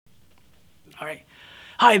All right.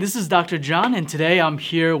 Hi, this is Dr. John, and today I'm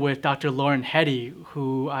here with Dr. Lauren Hetty,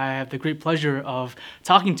 who I have the great pleasure of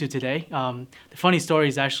talking to today. The funny story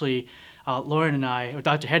is actually Lauren and I, or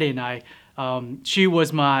Dr. Hetty and I, she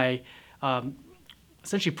was my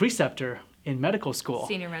essentially preceptor in medical school.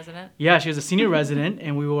 Senior resident? Yeah, she was a senior resident,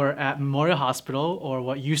 and we were at Memorial Hospital, or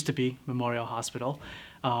what used to be Memorial Hospital,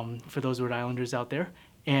 for those Rhode Islanders out there.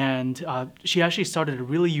 And she actually started a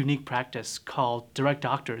really unique practice called Direct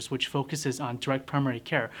Doctors, which focuses on direct primary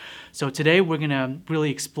care. So today we're going to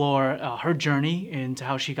really explore her journey into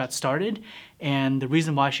how she got started and the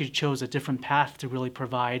reason why she chose a different path to really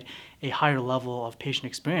provide a higher level of patient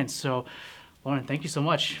experience. So Lauren, thank you so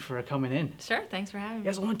much for coming in. Sure, thanks for having me.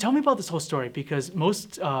 Yes, Lauren, tell me about this whole story, because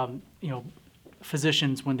most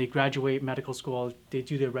physicians, when they graduate medical school, they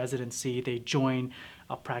do their residency, they join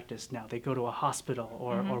a practice now, they go to a hospital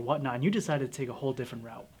or whatnot, and you decided to take a whole different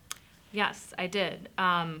route. Yes, I did.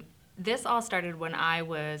 This all started when I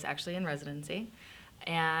was actually in residency,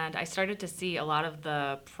 and I started to see a lot of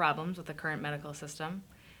the problems with the current medical system,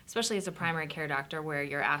 especially as a primary care doctor, where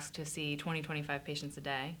you're asked to see 20, 25 patients a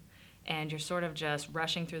day, and you're sort of just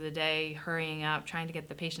rushing through the day, hurrying up, trying to get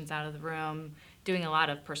the patients out of the room, doing a lot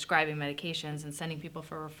of prescribing medications and sending people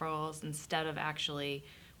for referrals instead of actually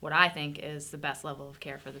what I think is the best level of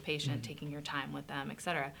care for the patient, taking your time with them, et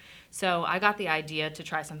cetera. So I got the idea to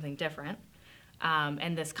try something different.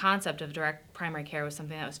 And this concept of direct primary care was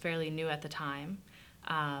something that was fairly new at the time.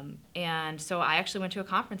 And so I actually went to a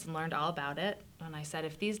conference and learned all about it. And I said,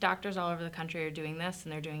 if these doctors all over the country are doing this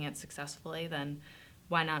and they're doing it successfully, then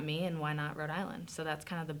why not me and why not Rhode Island? So that's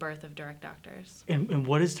kind of the birth of Direct Doctors. And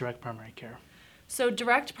what is direct primary care? So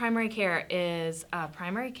direct primary care is a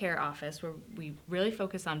primary care office where we really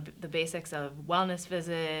focus on the basics of wellness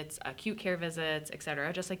visits, acute care visits, et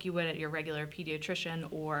cetera, just like you would at your regular pediatrician,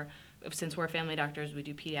 or since we're family doctors, we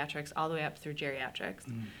do pediatrics all the way up through geriatrics.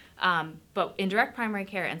 But in direct primary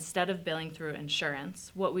care, instead of billing through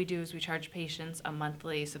insurance, what we do is we charge patients a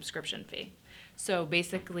monthly subscription fee. So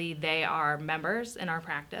basically, they are members in our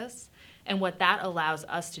practice. And what that allows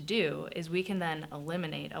us to do is we can then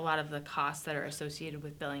eliminate a lot of the costs that are associated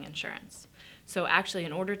with billing insurance. So actually,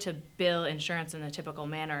 in order to bill insurance in a typical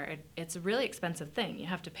manner, it's a really expensive thing. You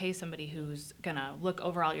have to pay somebody who's going to look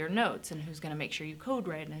over all your notes and who's going to make sure you code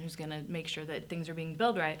right and who's going to make sure that things are being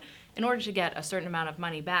billed right in order to get a certain amount of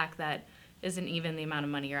money back that isn't even the amount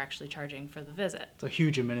of money you're actually charging for the visit. It's a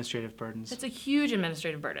huge administrative burden. It's a huge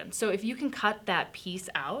administrative burden. So if you can cut that piece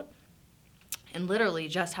out and literally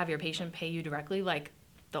just have your patient pay you directly, like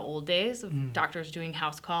the old days of doctors doing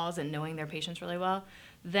house calls and knowing their patients really well,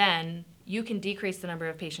 then you can decrease the number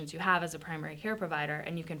of patients you have as a primary care provider,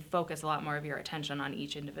 and you can focus a lot more of your attention on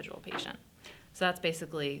each individual patient. So that's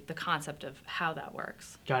basically the concept of how that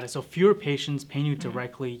works. Got it. So fewer patients paying you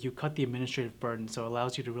directly, you cut the administrative burden, so it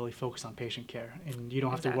allows you to really focus on patient care. And you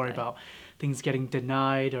don't have to worry about things getting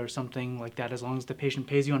denied or something like that. As long as the patient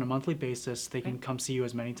pays you on a monthly basis, they can come see you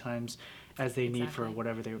as many times as they need for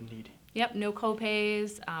whatever they need. Yep, no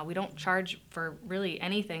co-pays. We don't charge for really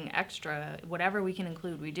anything extra. Whatever we can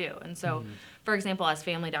include, we do. And so, for example, as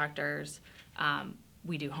family doctors,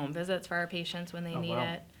 we do home visits for our patients when they need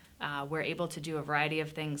it. We're able to do a variety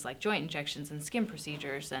of things like joint injections and skin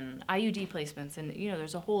procedures and IUD placements. And,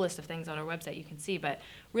 there's a whole list of things on our website you can see. But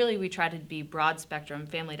really, we try to be broad spectrum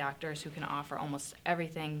family doctors who can offer almost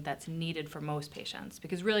everything that's needed for most patients.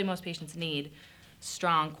 Because really, most patients need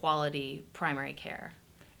strong quality primary care.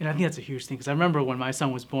 And I think that's a huge thing, because I remember when my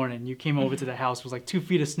son was born and you came over to the house, it was like 2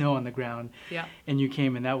 feet of snow on the ground. Yeah. And you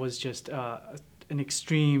came, and that was just an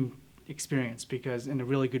extreme experience, because in a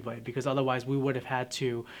really good way, because otherwise we would have had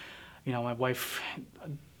to, my wife,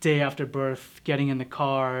 day after birth, getting in the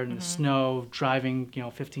car in the snow, driving,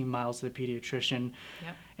 15 miles to the pediatrician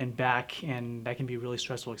and back, and that can be a really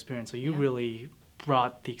stressful experience. So you really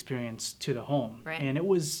brought the experience to the home. Right. And it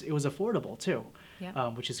was affordable too,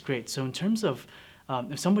 which is great. So in terms of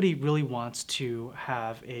if somebody really wants to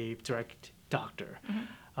have a direct doctor,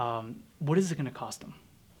 what is it going to cost them?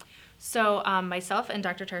 So myself and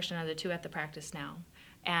Dr. Tarshan are the two at the practice now.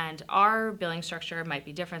 And our billing structure might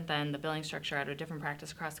be different than the billing structure at a different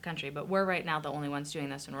practice across the country, but we're right now the only ones doing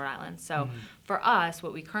this in Rhode Island. So for us,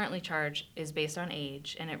 what we currently charge is based on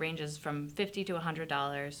age, and it ranges from $50 to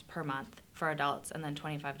 $100 per month for adults, and then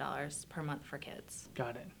 $25 per month for kids.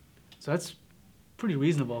 Got it. So that's pretty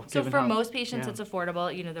reasonable. So for most patients, it's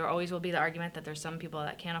affordable. There always will be the argument that there's some people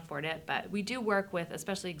that can't afford it, but we do work with,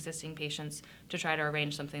 especially existing patients, to try to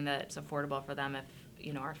arrange something that's affordable for them if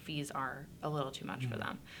our fees are a little too much for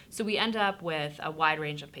them. So we end up with a wide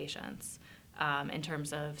range of patients. in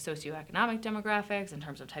terms of socioeconomic demographics, in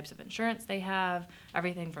terms of types of insurance they have,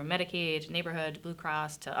 everything from Medicaid to neighborhood to Blue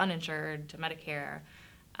Cross to uninsured to Medicare.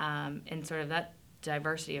 And sort of that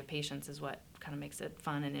diversity of patients is what kind of makes it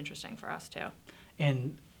fun and interesting for us too.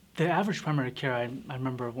 And the average primary care, I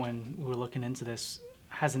remember when we were looking into this,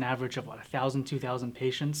 has an average of 1,000, 2,000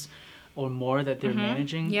 patients or more that they're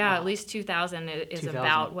managing. Yeah, at least 2,000 is 2,000.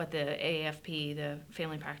 about what the AAFP, the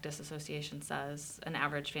Family Practice Association, says an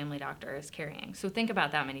average family doctor is carrying. So think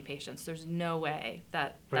about that many patients. There's no way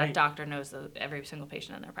that Right. that doctor knows every single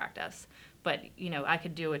patient in their practice. But, I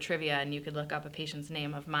could do a trivia and you could look up a patient's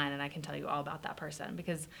name of mine and I can tell you all about that person,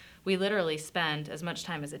 because we literally spend as much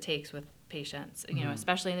time as it takes with patients,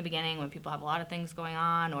 especially in the beginning when people have a lot of things going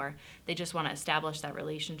on or they just want to establish that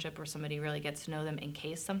relationship where somebody really gets to know them in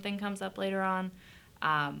case something comes up later on.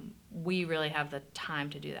 We really have the time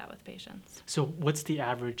to do that with patients. So what's the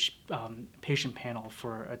average patient panel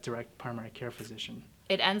for a direct primary care physician?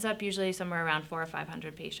 It ends up usually somewhere around 400 or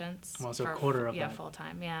 500 patients. Well, so a quarter of that. Full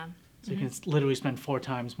time, yeah. So you can literally spend 4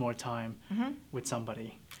 times more time with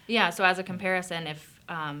somebody. Yeah, so as a comparison, if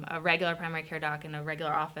a regular primary care doc in a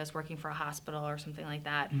regular office working for a hospital or something like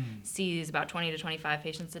that sees about 20 to 25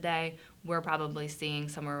 patients a day, we're probably seeing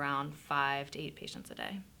somewhere around 5 to 8 patients a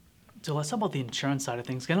day. So let's talk about the insurance side of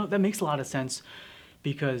things. I know that makes a lot of sense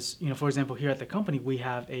because, for example, here at the company, we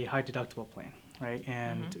have a high deductible plan, right?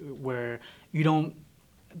 And where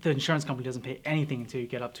the insurance company doesn't pay anything until you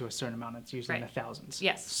get up to a certain amount. It's usually in the thousands.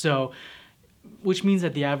 Yes. So, which means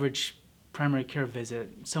that the average primary care visit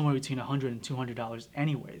somewhere between $100 and $200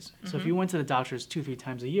 anyways. So if you went to the doctors 2-3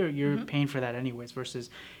 times a year, you're paying for that anyways. Versus,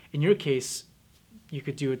 in your case, you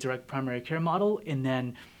could do a direct primary care model and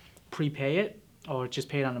then prepay it, or just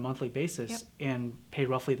pay it on a monthly basis and pay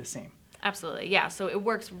roughly the same. Absolutely, yeah. So it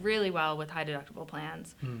works really well with high deductible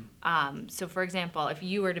plans. So for example, if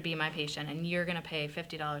you were to be my patient and you're going to pay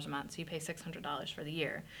 $50 a month, so you pay $600 for the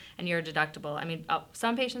year, and your deductible,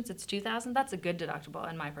 some patients it's $2,000. That's a good deductible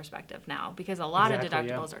in my perspective now, because a lot of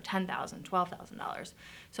deductibles are $10,000, $12,000.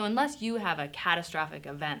 So unless you have a catastrophic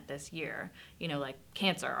event this year, like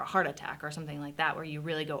cancer or heart attack or something like that, where you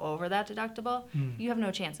really go over that deductible, you have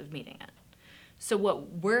no chance of meeting it. So what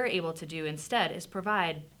we're able to do instead is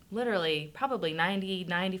provide literally probably 90,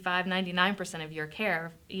 95, 99% of your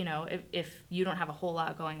care, if you don't have a whole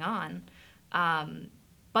lot going on,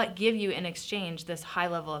 but give you in exchange this high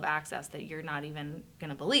level of access that you're not even going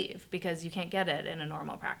to believe, because you can't get it in a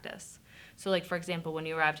normal practice. So like, for example, when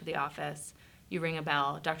you arrive to the office, you ring a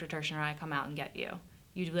bell, Dr. Tertian or I come out and get you.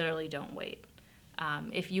 You literally don't wait.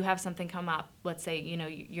 If you have something come up, let's say,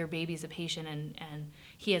 your baby's a patient and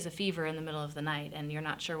he has a fever in the middle of the night and you're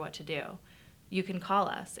not sure what to do, you can call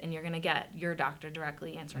us and you're going to get your doctor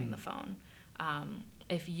directly answering the phone.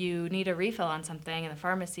 If you need a refill on something and the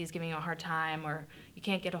pharmacy is giving you a hard time, or you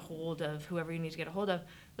can't get a hold of whoever you need to get a hold of,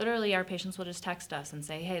 literally our patients will just text us and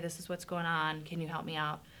say, hey, this is what's going on. Can you help me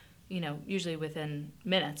out? Usually within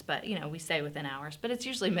minutes, but, we say within hours, but it's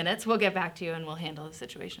usually minutes. We'll get back to you and we'll handle the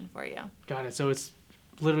situation for you. Got it. So it's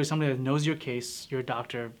literally somebody that knows your case, your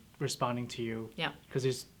doctor responding to you. Yeah. Because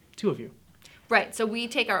there's 2 of you. Right. So we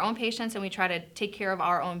take our own patients and we try to take care of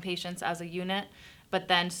our own patients as a unit. But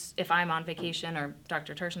then if I'm on vacation or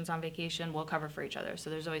Dr. Tertian's on vacation, we'll cover for each other. So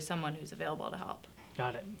there's always someone who's available to help.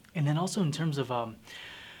 Got it. And then also in terms of,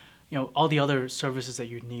 all the other services that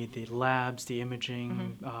you need, the labs, the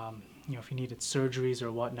imaging, if you needed surgeries or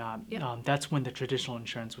whatnot, that's when the traditional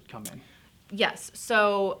insurance would come in. Yes.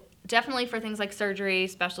 So definitely for things like surgery,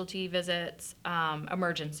 specialty visits,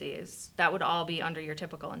 emergencies, that would all be under your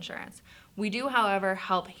typical insurance. We do, however,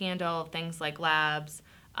 help handle things like labs,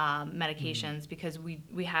 medications, because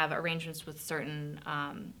we have arrangements with certain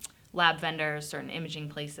lab vendors, certain imaging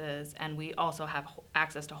places, and we also have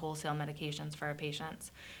access to wholesale medications for our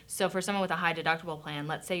patients. So for someone with a high deductible plan,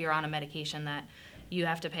 let's say you're on a medication that you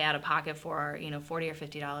have to pay out of pocket for, $40 or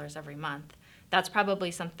 $50 every month. That's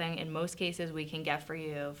probably something in most cases we can get for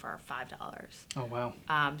you for $5. Oh,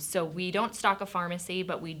 wow. So we don't stock a pharmacy,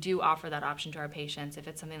 but we do offer that option to our patients if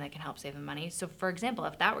it's something that can help save them money. So for example,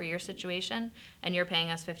 if that were your situation and you're paying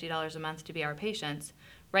us $50 a month to be our patients,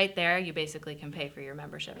 right there you basically can pay for your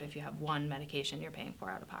membership if you have one medication you're paying for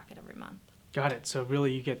out of pocket every month. Got it. So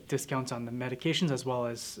really you get discounts on the medications as well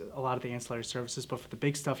as a lot of the ancillary services, but for the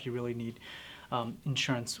big stuff you really need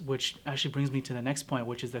insurance, which actually brings me to the next point,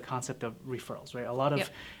 which is the concept of referrals, right? A lot of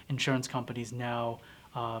insurance companies now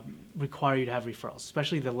require you to have referrals,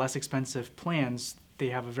 especially the less expensive plans. They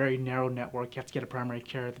have a very narrow network. You have to get a primary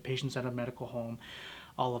care, the patient's at a medical home,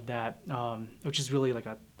 all of that, which is really like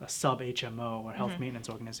a sub-HMO or health maintenance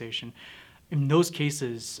organization. in those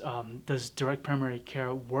cases, does direct primary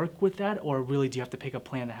care work with that, or really do you have to pick a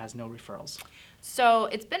plan that has no referrals? So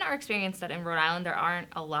it's been our experience that in Rhode Island, there aren't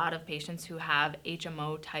a lot of patients who have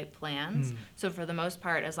HMO type plans. So for the most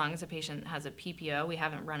part, as long as a patient has a PPO, we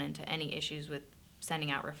haven't run into any issues with sending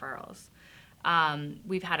out referrals.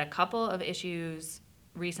 We've had a couple of issues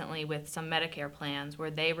recently with some Medicare plans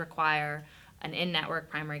where they require an in-network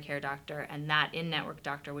primary care doctor, and that in-network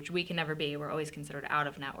doctor, which we can never be, we're always considered out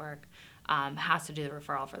of network, has to do the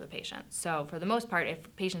referral for the patient. So for the most part,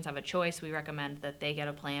 if patients have a choice, we recommend that they get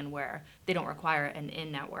a plan where they don't require an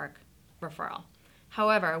in-network referral.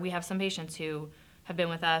 However, we have some patients who have been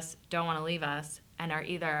with us, don't want to leave us, and are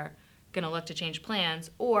either going to look to change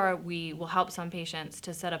plans, or we will help some patients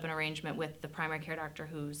to set up an arrangement with the primary care doctor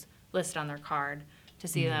who's listed on their card to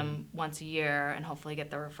see them once a year and hopefully get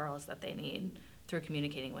the referrals that they need through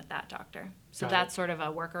communicating with that doctor. So that's sort of a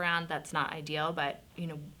workaround. That's not ideal, but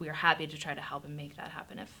we're happy to try to help and make that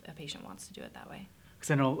happen if a patient wants to do it that way. Because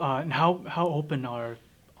I know, and how open are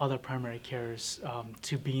other primary cares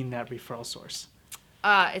to being that referral source?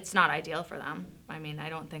 It's not ideal for them. I mean, I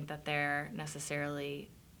don't think that they're necessarily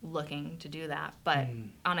looking to do that, but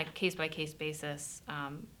on a case-by-case basis,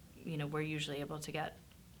 we're usually able to get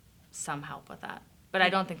some help with that. But I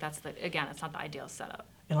don't think it's not the ideal setup.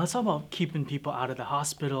 And let's talk about keeping people out of the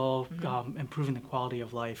hospital, improving the quality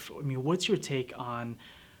of life. I mean, what's your take on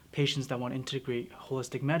patients that want to integrate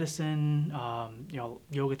holistic medicine,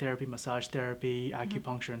 yoga therapy, massage therapy,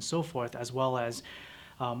 acupuncture, and so forth, as well as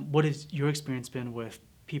what has your experience been with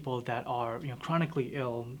people that are chronically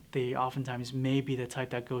ill? They oftentimes may be the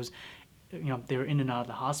type that goes, they're in and out of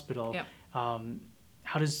the hospital. Yep.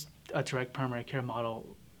 How does a direct primary care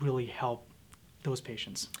model really help those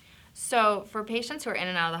patients? So for patients who are in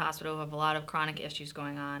and out of the hospital who have a lot of chronic issues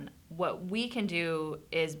going on, what we can do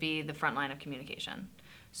is be the front line of communication.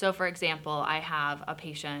 So for example, I have a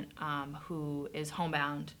patient who is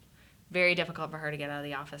homebound. Very difficult for her to get out of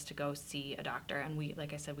the office to go see a doctor. And we,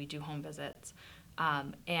 like I said, we do home visits.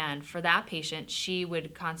 And for that patient, she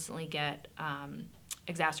would constantly get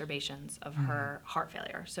exacerbations of her heart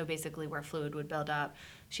failure. So basically where fluid would build up,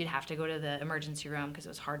 she'd have to go to the emergency room because it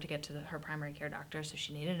was hard to get to her primary care doctor, so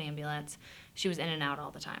she needed an ambulance. She was in and out all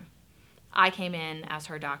the time. I came in as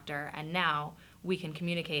her doctor, and now we can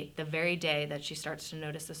communicate the very day that she starts to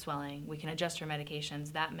notice the swelling. We can adjust her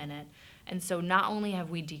medications that minute. And so not only have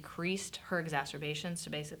we decreased her exacerbations to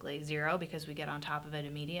basically zero because we get on top of it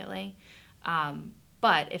immediately,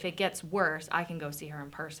 but if it gets worse, I can go see her in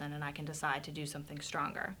person and I can decide to do something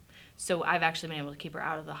stronger. So I've actually been able to keep her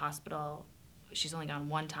out of the hospital. She's only gone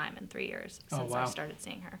one time in 3 years since I started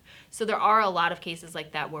seeing her. So there are a lot of cases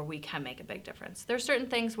like that where we can make a big difference. There's certain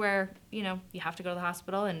things where, you have to go to the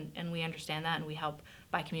hospital, and we understand that, and we help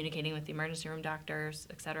by communicating with the emergency room doctors,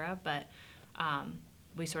 et cetera. But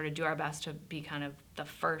we sort of do our best to be kind of the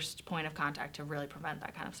first point of contact to really prevent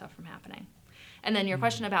that kind of stuff from happening. And then your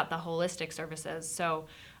question about the holistic services. So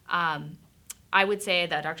I would say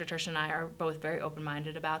that Dr. Tersh and I are both very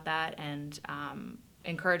open-minded about that, and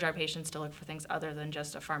encourage our patients to look for things other than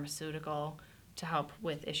just a pharmaceutical to help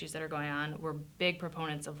with issues that are going on. We're big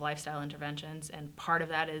proponents of lifestyle interventions, and part of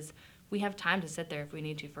that is we have time to sit there if we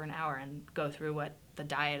need to for an hour and go through what the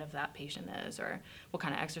diet of that patient is or what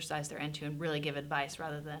kind of exercise they're into and really give advice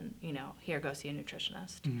rather than, here, go see a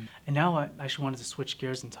nutritionist. And now I actually wanted to switch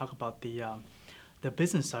gears and talk about the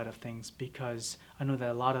business side of things, because I know that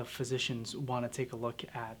a lot of physicians want to take a look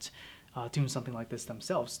at doing something like this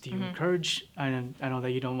themselves. Do you encourage, and I know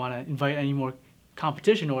that you don't want to invite any more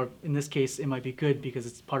competition, or in this case, it might be good because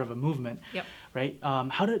it's part of a movement, right?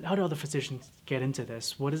 How do other physicians get into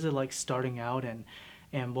this? What is it like starting out,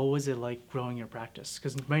 and what was it like growing your practice?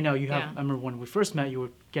 Because right now you have, I remember when we first met, you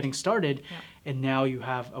were getting started, and now you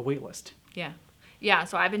have a wait list. Yeah,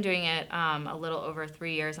 so I've been doing it a little over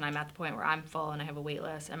 3 years, and I'm at the point where I'm full and I have a wait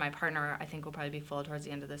list, and my partner, I think, will probably be full towards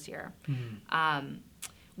the end of this year.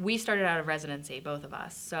 We started out of residency, both of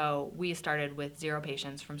us. So we started with 0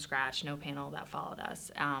 patients from scratch, no panel that followed us.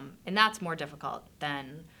 And that's more difficult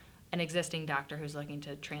than an existing doctor who's looking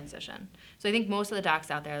to transition. So I think most of the docs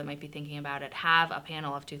out there that might be thinking about it have a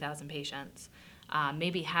panel of 2,000 patients,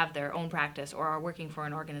 maybe have their own practice or are working for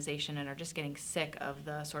an organization and are just getting sick of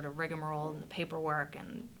the sort of rigmarole and the paperwork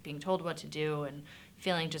and being told what to do and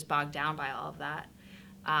feeling just bogged down by all of that.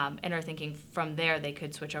 And are thinking from there they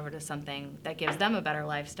could switch over to something that gives them a better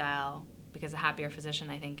lifestyle, because a happier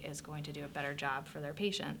physician, I think, is going to do a better job for their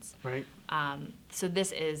patients. Right. So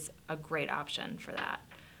this is a great option for that.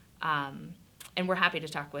 And we're happy to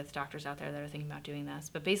talk with doctors out there that are thinking about doing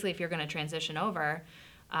this. But basically, if you're going to transition over,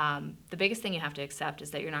 The biggest thing you have to accept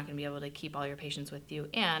is that you're not going to be able to keep all your patients with you,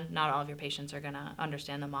 and not all of your patients are going to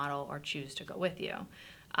understand the model or choose to go with you.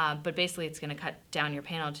 But basically, it's going to cut down your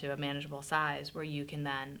panel to a manageable size where you can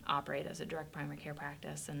then operate as a direct primary care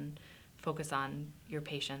practice and focus on your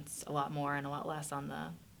patients a lot more and a lot less on the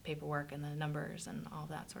paperwork and the numbers and all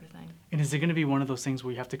that sort of thing. And is it going to be one of those things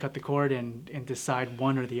where you have to cut the cord and decide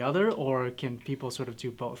one or the other, or can people sort of do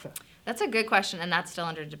both? That's a good question, and that's still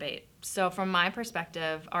under debate. So from my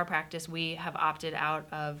perspective, our practice, we have opted out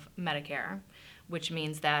of Medicare, which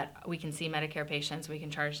means that we can see Medicare patients, we can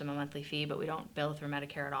charge them a monthly fee, but we don't bill through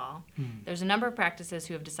Medicare at all. There's a number of practices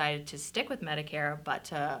who have decided to stick with Medicare, but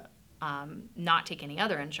to not take any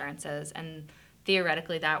other insurances, and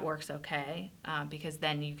theoretically that works okay, because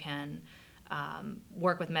then you can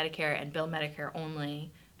work with Medicare and bill Medicare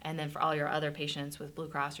only, and then for all your other patients with Blue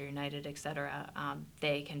Cross or United, et cetera,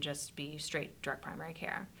 they can just be straight direct primary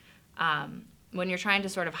care. When you're trying to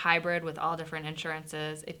sort of hybrid with all different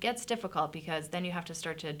insurances, it gets difficult because then you have to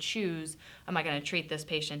start to choose, am I going to treat this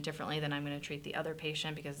patient differently than I'm going to treat the other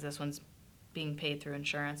patient because this one's being paid through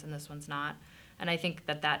insurance and this one's not. And I think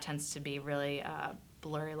that tends to be really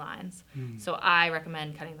blurry lines. So I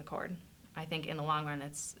recommend cutting the cord. I think in the long run,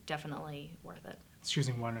 it's definitely worth it. It's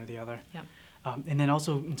choosing one or the other. Yep. And then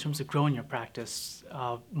also in terms of growing your practice,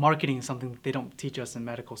 marketing is something they don't teach us in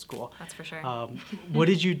medical school. That's for sure. What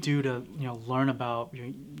did you do to learn about?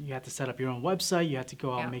 You had to set up your own website. You had to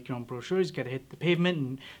go out and make your own brochures. You got to hit the pavement,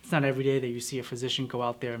 and it's not every day that you see a physician go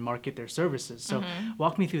out there and market their services. So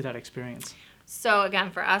walk me through that experience. So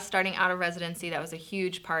again, for us starting out of residency, that was a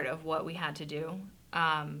huge part of what we had to do.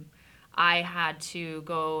 I had to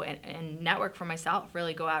go and network for myself,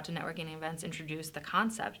 really go out to networking events, introduce the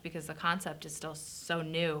concept, because the concept is still so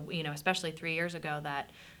new, especially 3 years ago,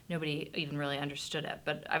 that nobody even really understood it.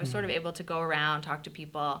 But I was sort of able to go around, talk to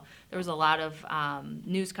people. There was a lot of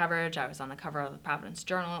news coverage. I was on the cover of the Providence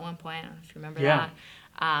Journal at one point. I don't know if you remember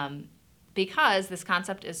that. Because this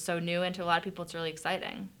concept is so new, and to a lot of people it's really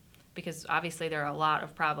exciting. Because obviously there are a lot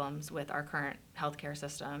of problems with our current healthcare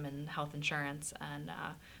system and health insurance, and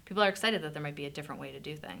people are excited that there might be a different way to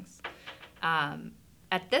do things.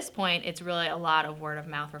 At this point, it's really a lot of word of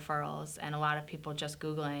mouth referrals and a lot of people just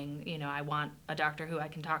Googling, I want a doctor who I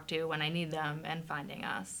can talk to when I need them, and finding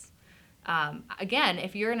us. Again,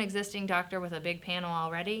 if you're an existing doctor with a big panel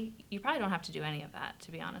already, you probably don't have to do any of that,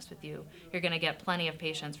 to be honest with you. You're going to get plenty of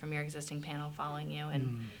patients from your existing panel following you,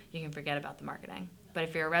 and you can forget about the marketing. But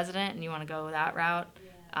if you're a resident and you want to go that route,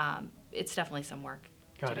 it's definitely some work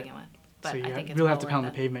to begin with. But so you I think it's really have to pound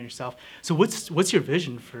the pavement yourself. So what's your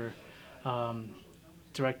vision for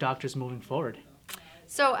direct doctors moving forward?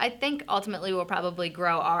 So I think ultimately we'll probably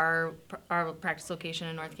grow our practice location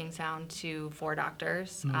in North Kingstown to 4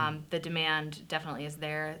 doctors. The demand definitely is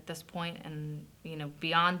there at this point, and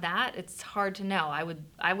beyond that, it's hard to know.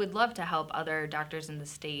 I would love to help other doctors in the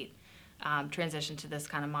state transition to this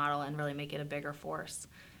kind of model and really make it a bigger force.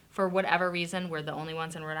 For whatever reason, we're the only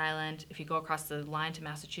ones in Rhode Island. If you go across the line to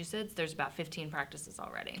Massachusetts, there's about 15 practices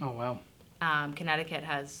already. Oh, wow. Connecticut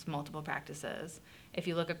has multiple practices. If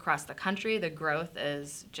you look across the country, the growth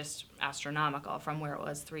is just astronomical from where it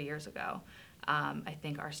was 3 years ago. I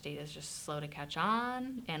think our state is just slow to catch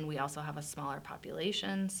on, and we also have a smaller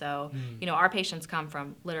population. So, our patients come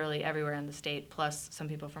from literally everywhere in the state, plus some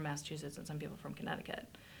people from Massachusetts and some people from Connecticut.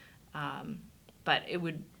 But it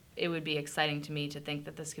would be exciting to me to think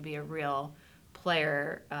that this could be a real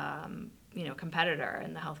player, competitor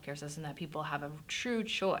in the healthcare system, that people have a true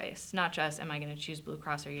choice, not just am I going to choose Blue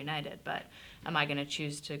Cross or United, but am I going to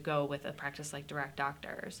choose to go with a practice like Direct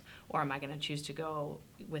Doctors, or am I going to choose to go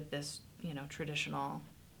with this, traditional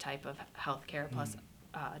type of healthcare plus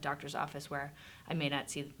a doctor's office where I may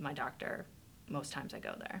not see my doctor most times I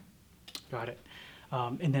go there. Got it.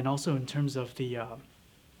 And then also in terms of the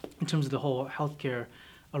whole healthcare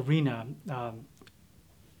arena,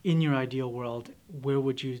 in your ideal world, where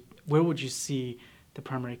would you see the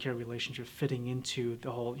primary care relationship fitting into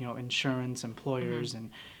the whole, insurance, employers,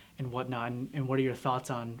 and whatnot? And what are your thoughts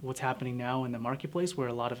on what's happening now in the marketplace, where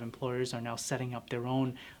a lot of employers are now setting up their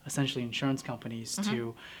own, essentially, insurance companies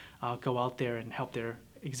to go out there and help their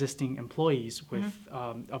existing employees with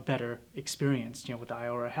a better experience, with the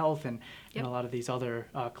Iora Health and a lot of these other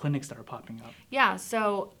clinics that are popping up? Yeah,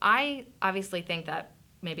 so I obviously think that,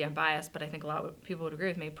 maybe I'm biased, but I think a lot of people would agree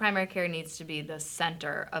with me, primary care needs to be the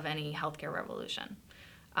center of any healthcare revolution.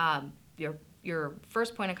 Your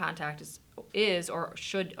first point of contact is or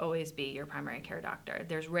should always be your primary care doctor.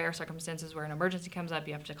 There's rare circumstances where an emergency comes up,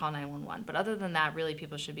 you have to call 911. But other than that, really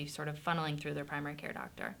people should be sort of funneling through their primary care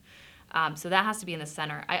doctor. So that has to be in the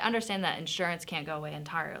center. I understand that insurance can't go away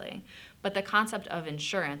entirely, But the concept of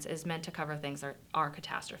insurance is meant to cover things that are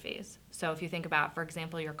catastrophes. So if you think about, for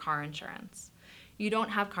example, your car insurance, you don't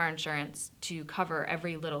have car insurance to cover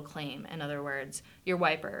every little claim. In other words, your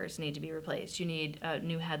wipers need to be replaced. You need a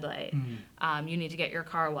new headlight. You need to get your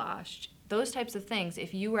car washed. Those types of things,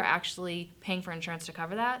 if you were actually paying for insurance to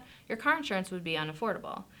cover that, your car insurance would be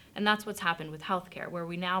unaffordable. And that's what's happened with healthcare, where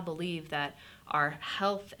we now believe that our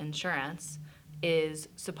health insurance is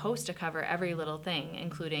supposed to cover every little thing,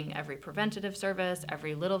 including every preventative service,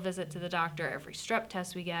 every little visit to the doctor, every strep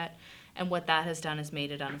test we get. And what that has done is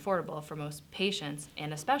made it unaffordable for most patients,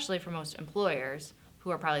 and especially for most employers, who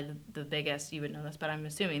are probably the biggest, you would know this, but I'm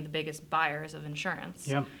assuming the biggest buyers of insurance.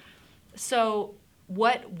 Yeah. So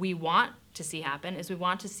what we want to see happen is we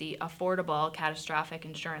want to see affordable catastrophic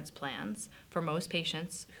insurance plans for most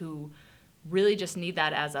patients who really just need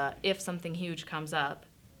that as a, if something huge comes up,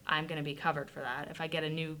 I'm going to be covered for that. If I get a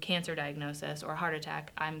new cancer diagnosis or heart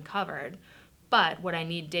attack, I'm covered. But what I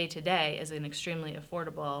need day to day is an extremely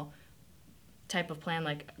affordable type of plan,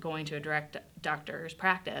 like going to a direct doctor's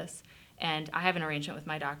practice. And I have an arrangement with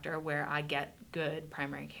my doctor where I get good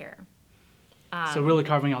primary care. So really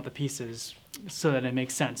carving out the pieces so that it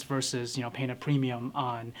makes sense versus, paying a premium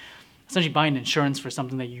on essentially buying insurance for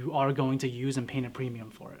something that you are going to use and paying a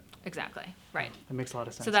premium for it. Exactly, right. That makes a lot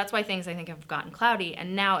of sense. So that's why things, I think, have gotten cloudy.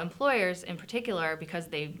 And now employers in particular, because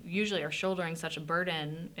they usually are shouldering such a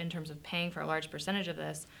burden in terms of paying for a large percentage of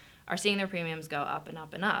this, are seeing their premiums go up and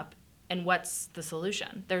up and up. And what's the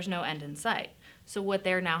solution? There's no end in sight. So what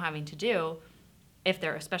they're now having to do,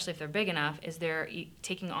 especially if they're big enough, is they're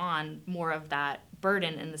taking on more of that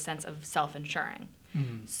burden in the sense of self-insuring.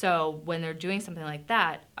 So when they're doing something like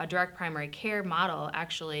that, a direct primary care model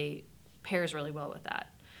actually pairs really well with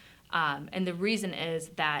that. And the reason is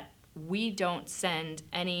that we don't send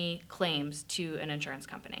any claims to an insurance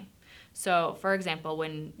company. So, for example,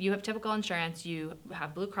 when you have typical insurance, you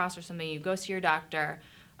have Blue Cross or something, you go see your doctor,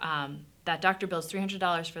 that doctor bills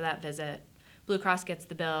 $300 for that visit. Blue Cross gets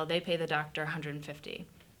the bill, they pay the doctor $150.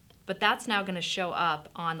 But that's now going to show up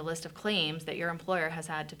on the list of claims that your employer has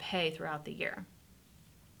had to pay throughout the year.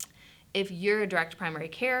 If you're a direct primary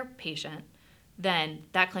care patient, then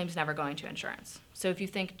that claim's never going to insurance. So if you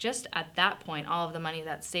think just at that point, all of the money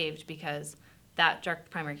that's saved because that direct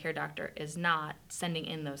primary care doctor is not sending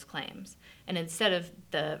in those claims. And instead of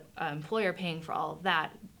the employer paying for all of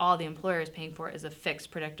that, all the employer is paying for is a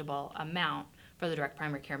fixed, predictable amount for the direct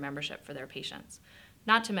primary care membership for their patients.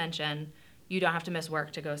 Not to mention, you don't have to miss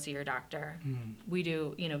work to go see your doctor. We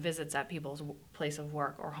do, visits at people's place of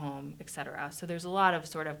work or home, et cetera. So there's a lot of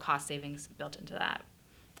sort of cost savings built into that.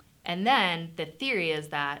 And then the theory is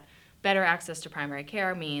that better access to primary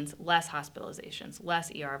care means less hospitalizations,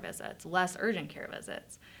 less ER visits, less urgent care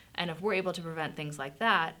visits. And if we're able to prevent things like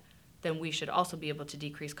that, then we should also be able to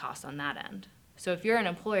decrease costs on that end. So if you're an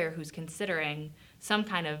employer who's considering some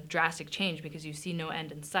kind of drastic change because you see no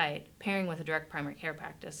end in sight, pairing with a direct primary care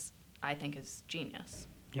practice, I think, is genius.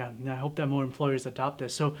 Yeah, and I hope that more employers adopt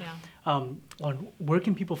this. So where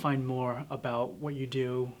can people find more about what you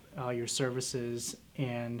do, your services,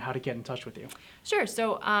 and how to get in touch with you? Sure.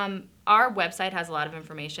 So our website has a lot of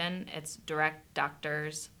information. It's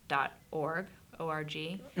directdoctors.org,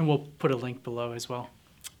 O-R-G. And we'll put a link below as well.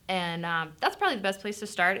 And that's probably the best place to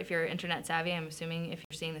start if you're internet savvy. I'm assuming if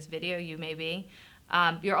you're seeing this video, you may be.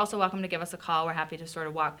 You're also welcome to give us a call. We're happy to sort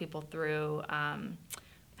of walk people through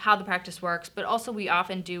how the practice works, but also we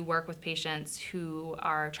often do work with patients who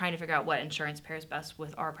are trying to figure out what insurance pairs best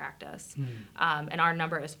with our practice. And our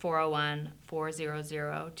number is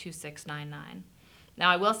 401-400-2699. Now,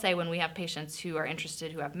 I will say when we have patients who are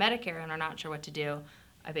interested who have Medicare and are not sure what to do,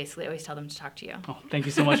 I basically always tell them to talk to you. Oh, thank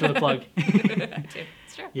you so much for the plug.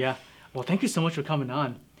 It's true. Yeah. Well, thank you so much for coming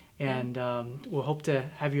on. And we'll hope to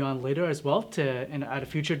have you on later as well and at a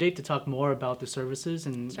future date to talk more about the services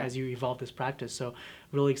and as you evolve this practice. So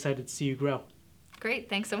really excited to see you grow. Great.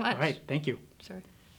 Thanks so much. All right. Thank you. Sure.